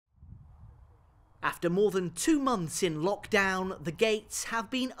After more than 2 months in lockdown, the gates have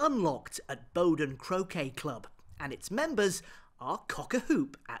been unlocked at Bowdon Croquet Club, and its members are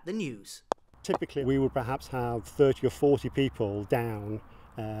cock-a-hoop at the news. Typically we would perhaps have 30 or 40 people down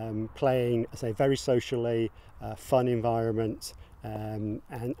playing, I say, very socially, fun environment, and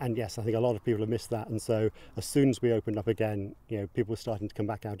yes, I think a lot of people have missed that, and so as soon as we opened up again, people were starting to come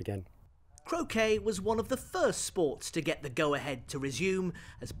back out again. Croquet was one of the first sports to get the go-ahead to resume,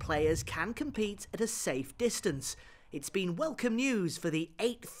 as players can compete at a safe distance. It's been welcome news for the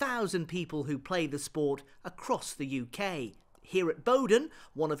 8,000 people who play the sport across the UK. Here at Bowdon,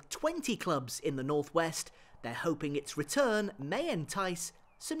 one of 20 clubs in the northwest, they're hoping its return may entice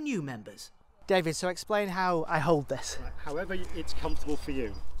some new members. David, so explain how I hold this. Right, however it's comfortable for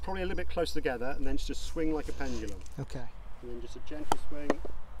you. Probably a little bit close together, and then just swing like a pendulum. Okay. And then just a gentle swing.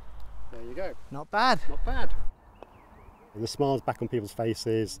 There you go. Not bad. Not bad. And the smile's back on people's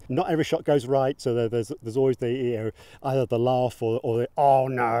faces. Not every shot goes right, so there's always the either the laugh or the "oh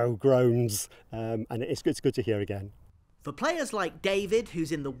no" groans, and it's good to hear again. For players like David,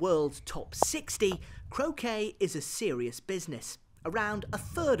 who's in the world's top 60, croquet is a serious business. Around a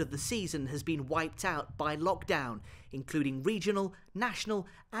third of the season has been wiped out by lockdown, including regional, national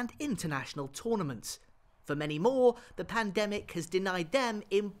and international tournaments. For many more, the pandemic has denied them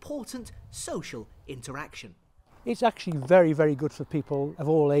important social interaction. It's actually very, very good for people of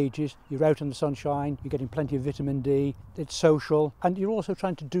all ages. You're out in the sunshine, you're getting plenty of vitamin D, it's social, and you're also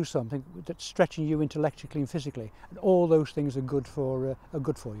trying to do something that's stretching you intellectually and physically. And all those things are good for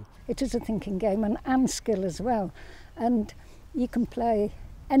you. It is a thinking game and skill as well. And you can play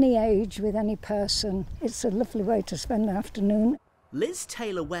any age with any person. It's a lovely way to spend the afternoon. Liz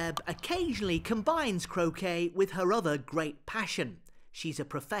Taylor-Webb occasionally combines croquet with her other great passion. She's a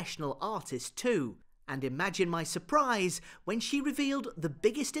professional artist too. And imagine my surprise when she revealed the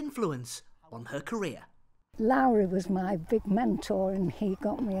biggest influence on her career. Lowry was my big mentor, and he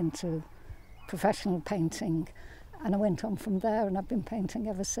got me into professional painting. And I went on from there, and I've been painting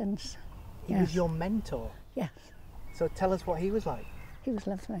ever since. He was your mentor? Yes. So tell us what he was like. He was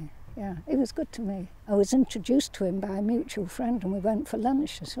lovely, yeah. He was good to me. I was introduced to him by a mutual friend, and we went for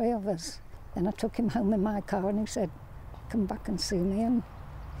lunch, the three of us. Then I took him home in my car, and he said, "Come back and see me," and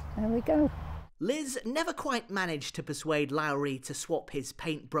there we go. Liz never quite managed to persuade Lowry to swap his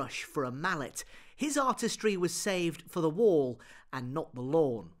paintbrush for a mallet. His artistry was saved for the wall and not the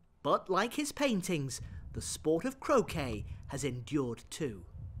lawn. But like his paintings, the sport of croquet has endured too.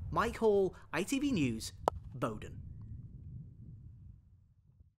 Mike Hall, ITV News, Bowdon.